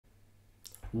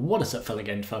What is up fellow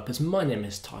game developers, my name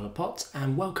is Tyler Potts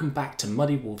and welcome back to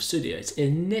Muddy Wolf Studios.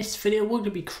 In this video we're going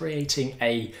to be creating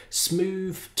a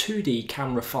smooth 2D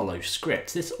camera follow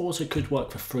script. This also could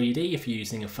work for 3D if you're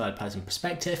using a third person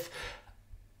perspective.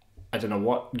 I don't know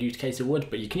what use case it would,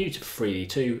 but you can use it for 3D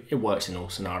too. It works in all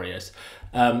scenarios.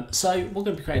 So we're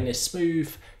going to be creating this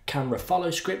smooth camera follow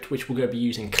script, which we're going to be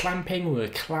using clamping. We're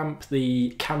going to clamp the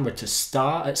camera to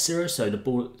start at 0, so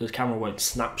the camera won't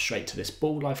snap straight to this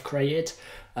ball I've created.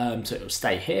 So it will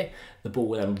stay here. The ball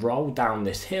will then roll down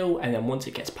this hill, and then once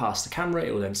it gets past the camera,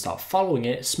 it will then start following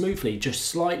it smoothly, just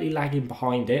slightly lagging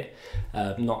behind it.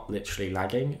 Not literally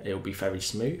lagging, it will be very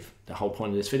smooth. The whole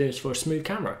point of this video is for a smooth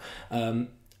camera.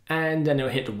 And then it'll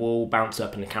hit the wall, bounce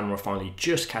up, and the camera will finally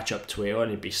just catch up to it. It'll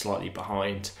only be slightly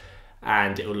behind,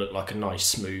 and it will look like a nice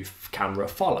smooth camera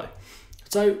follow.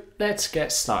 So let's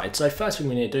get started. So first thing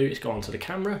we need to do is go onto the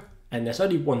camera, and there's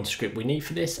only one script we need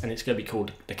for this, and it's going to be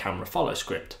called the camera follow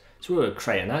script. So we're going to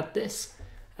create and add this,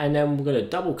 and then we're going to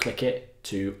double click it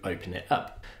to open it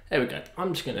up. There we go.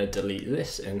 I'm just going to delete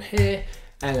this in here,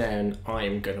 and then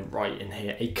I'm going to write in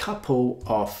here a couple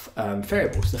of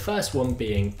variables. The first one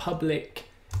being public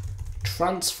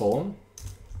transform,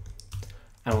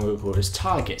 and we'll call this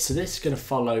target. So this is going to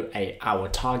follow our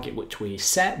target which we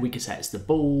set. We can set it's the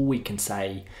ball, we can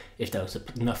say if there was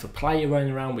enough of a player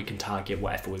running around, we can target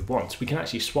whatever we want. So we can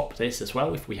actually swap this as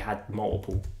well if we had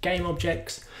multiple game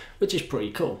objects, which is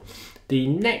pretty cool. The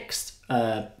next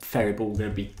variable we're going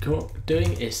to be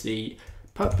doing is the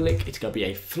public. It's going to be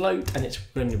a float, and it's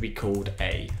going to be called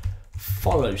a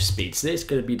follow speed. So this is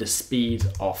going to be the speed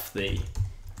of the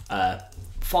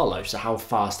follow, so how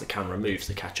fast the camera moves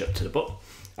to catch up to the ball.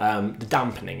 The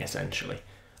dampening essentially,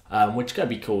 which is going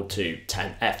to be called to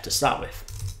 10F to start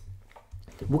with.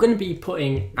 We're going to be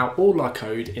putting out all our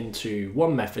code into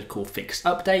one method called fixed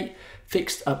update.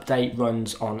 Fixed update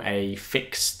runs on a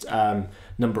fixed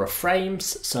number of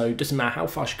frames, so it doesn't matter how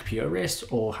fast your computer is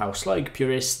or how slow your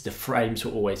computer is, the frames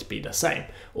will always be the same,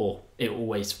 or it will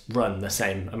always run the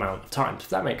same amount of times, if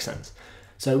that makes sense.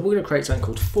 So we're going to create something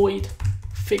called void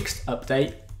fixed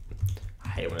update. I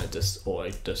hate when it just auto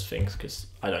does things because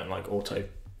I don't like auto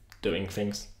doing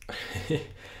things.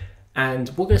 And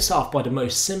we're going to start off by the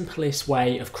most simplest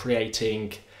way of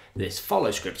creating this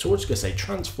follow script. So we're just going to say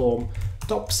transform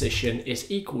dot position is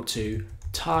equal to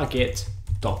target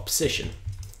dot position.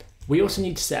 We also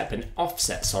need to set up an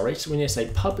offset, so we need to say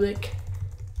public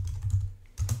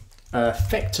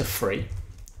vector free,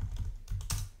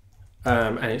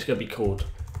 and it's going to be called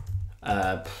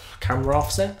camera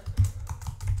offset.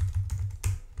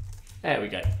 There we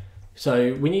go.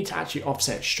 So we need to actually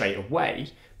offset straight away,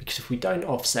 because if we don't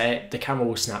offset, the camera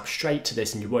will snap straight to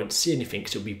this and you won't see anything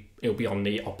because it'll be on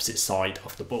the opposite side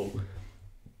of the ball.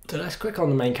 So let's click on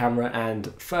the main camera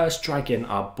and first drag in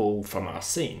our ball from our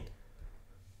scene.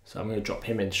 So I'm going to drop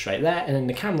him in straight there, and then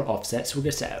the camera offset, so we're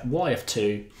going to set Y of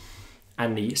 2,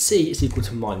 and the C is equal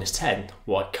to -10,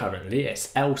 what it currently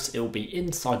is, else it will be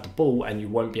inside the ball and you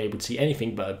won't be able to see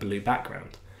anything but a blue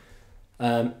background.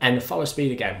 And the follow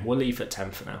speed again, we'll leave at 10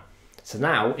 for now. So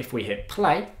now if we hit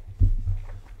play,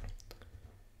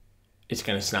 it's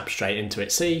going to snap straight into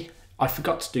it. See, I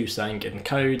forgot to do something in the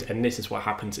code, and this is what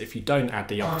happens if you don't add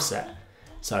the offset.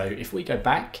 So if we go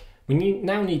back, we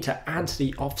now need to add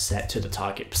the offset to the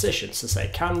target position. So say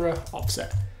camera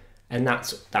offset, and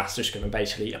that's just going to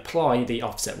basically apply the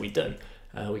offset we've done.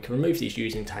 We can remove these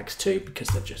using tags too because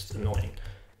they're just annoying.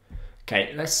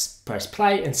 Okay, let's press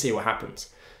play and see what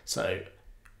happens. So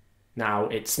now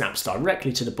it snaps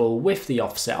directly to the ball with the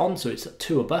offset on, so it's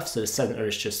 2 above, so the center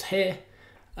is just here,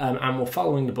 and we're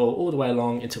following the ball all the way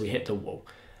along until we hit the wall.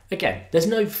 Again, there's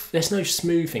no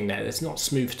smoothing there. It's not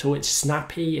smooth at all. It's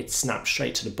snappy. It snaps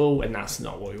straight to the ball, and that's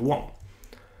not what we want.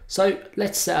 So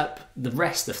let's set up the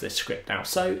rest of this script now.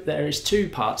 So there is 2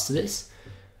 parts to this.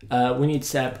 We need to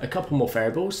set up a couple more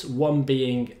variables. One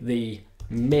being the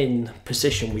min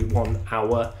position we want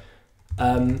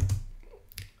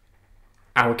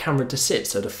our camera to sit,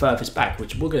 so the furthest back,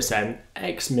 which we're going to set an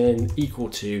x min equal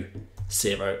to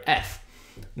 0f.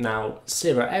 Now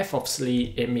 0f,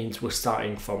 obviously it means we're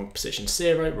starting from position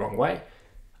 0, wrong way.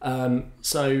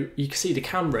 So you can see the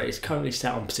camera is currently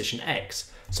set on position x.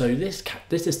 So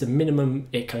this is the minimum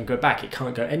it can go back. It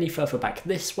can't go any further back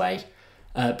this way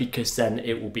because then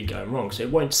it will be going wrong. So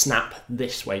it won't snap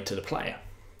this way to the player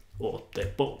or the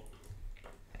ball.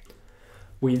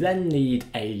 We then need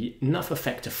another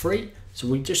vector free. So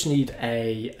we just need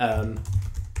a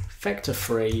vector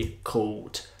free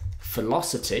called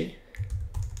velocity,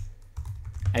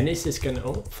 and this is going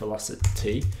to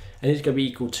velocity, and it's going to be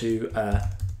equal to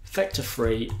vector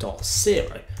free dot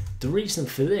 0. The reason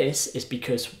for this is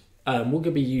because we're going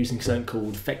to be using something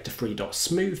called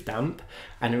vector3.smoothDamp,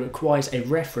 and it requires a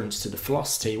reference to the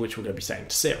velocity, which we're going to be setting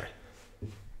to 0.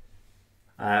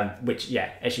 Which,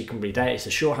 yeah, as you can read there, it's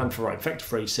a shorthand for writing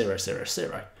vector3 0 0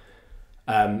 0.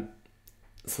 So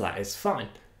that is fine.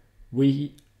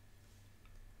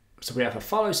 So we have a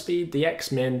follow speed, the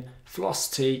x-min,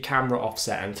 velocity, camera,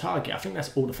 offset, and target. I think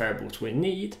that's all the variables we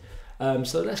need.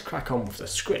 So let's crack on with the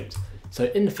script. So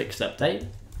in the fixed update,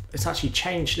 let's actually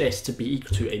change this to be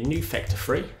equal to a new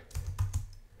vector3.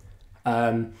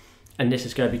 And this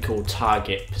is going to be called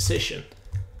target position.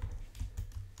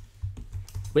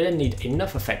 We then need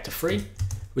another vector3,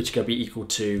 which is going to be equal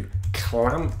to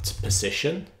clamped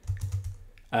position,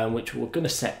 which we're going to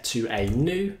set to a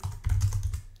new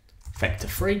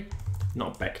vector3,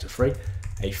 not vector3,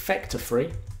 a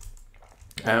vector3.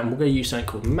 We're going to use something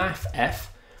called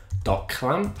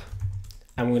mathf.clamp,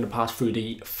 and we're going to pass through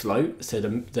the float, so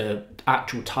the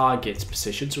actual target's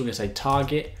position. So we're going to say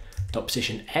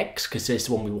target.position x, because this is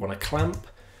the one we want to clamp.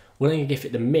 We're going to give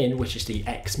it the min, which is the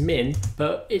x min,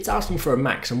 but it's asking for a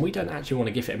max, and we don't actually want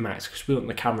to give it a max because we want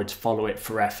the camera to follow it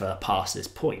forever past this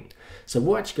point. So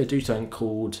we're actually going to do something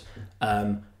called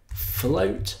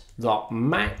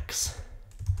float.max,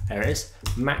 there it is,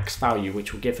 max value,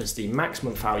 which will give us the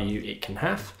maximum value it can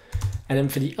have. And then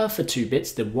for the other two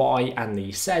bits, the y and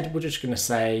the z, we're just going to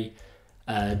say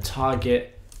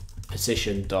target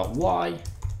position.y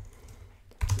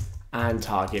and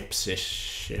target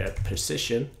position.z.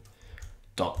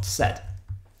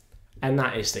 And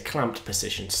that is the clamped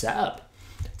position set up.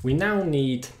 We now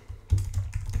need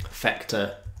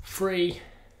vector3,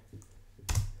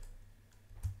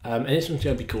 and this one's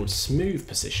going to be called smooth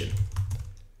position,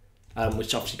 which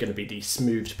is obviously going to be the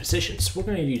smoothed position. So we're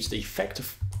going to use the vector.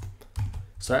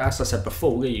 So as I said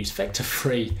before, we're going to use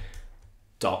vector3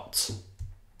 dot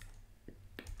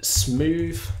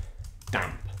smooth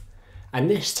damp, and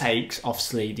this takes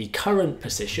obviously the current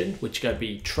position, which is going to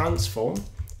be transform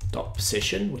dot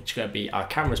position, which is going to be our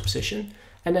camera's position,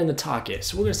 and then the target.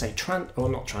 So we're going to say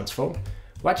not transform.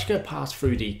 We're actually going to pass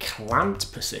through the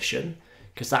clamped position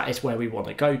because that is where we want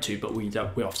to go to, but we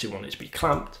obviously want it to be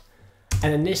clamped.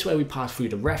 And then this way we pass through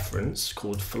the reference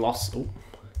called velocity,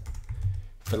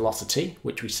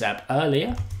 which we set up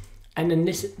earlier. And then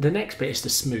the next bit is the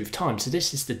smooth time. So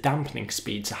this is the dampening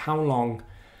speed, so how long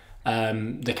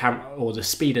the camera, or the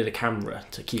speed of the camera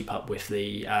to keep up with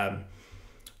the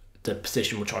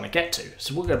position we're trying to get to.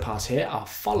 So we're going to pass here our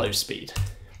follow speed.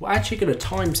 We're actually going to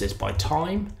times this by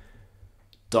time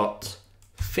dot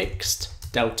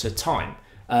fixed delta time.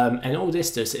 And all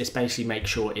this does is basically make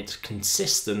sure it's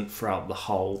consistent throughout the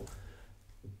whole.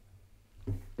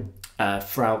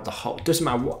 Doesn't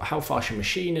matter how fast your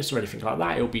machine is or anything like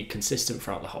that, it'll be consistent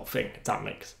throughout the whole thing, if that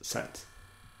makes sense.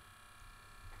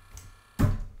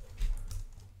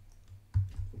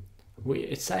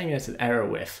 It's saying there's an error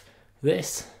with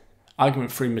this.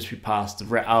 Argument 3 must be passed the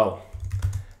ref. Oh,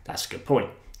 that's a good point.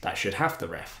 That should have the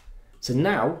ref. So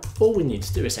now all we need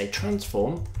to do is say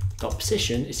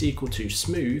transform.position is equal to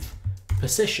smooth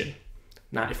position.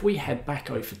 Now if we head back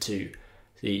over to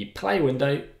the play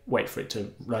window, wait for it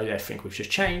to load everything we've just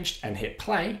changed, and hit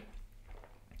play,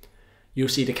 you'll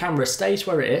see the camera stays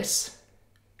where it is,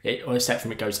 except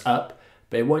from it goes up,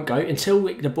 but it won't go until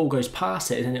the ball goes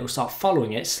past it, and then it will start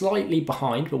following it slightly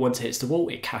behind, but once it hits the wall,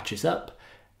 it catches up,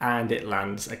 and it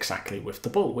lands exactly with the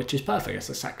ball, which is perfect. That's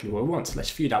exactly what we want. So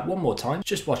let's view that one more time.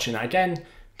 Just watching that again,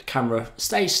 the camera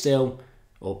stays still,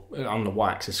 or on the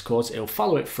y-axis of course, it'll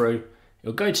follow it through,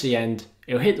 it'll go to the end,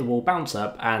 it'll hit the wall, bounce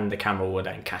up, and the camera will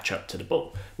then catch up to the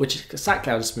ball, which is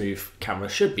exactly how the smooth camera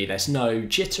should be. There's no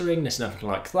jittering, there's nothing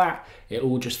like that. It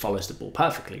all just follows the ball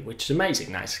perfectly, which is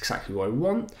amazing. That's exactly what we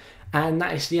want. And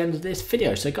that is the end of this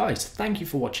video. So guys, thank you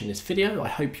for watching this video. I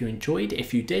hope you enjoyed.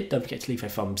 If you did, don't forget to leave a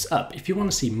thumbs up. If you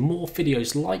want to see more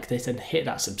videos like this, then hit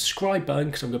that subscribe button,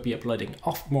 because I'm going to be uploading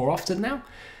more often now.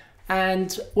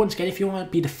 And once again, if you want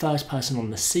to be the first person on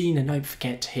the scene, then don't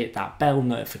forget to hit that bell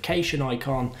notification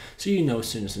icon so you know as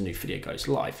soon as a new video goes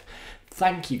live.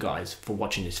 Thank you guys for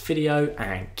watching this video,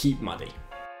 and keep muddy.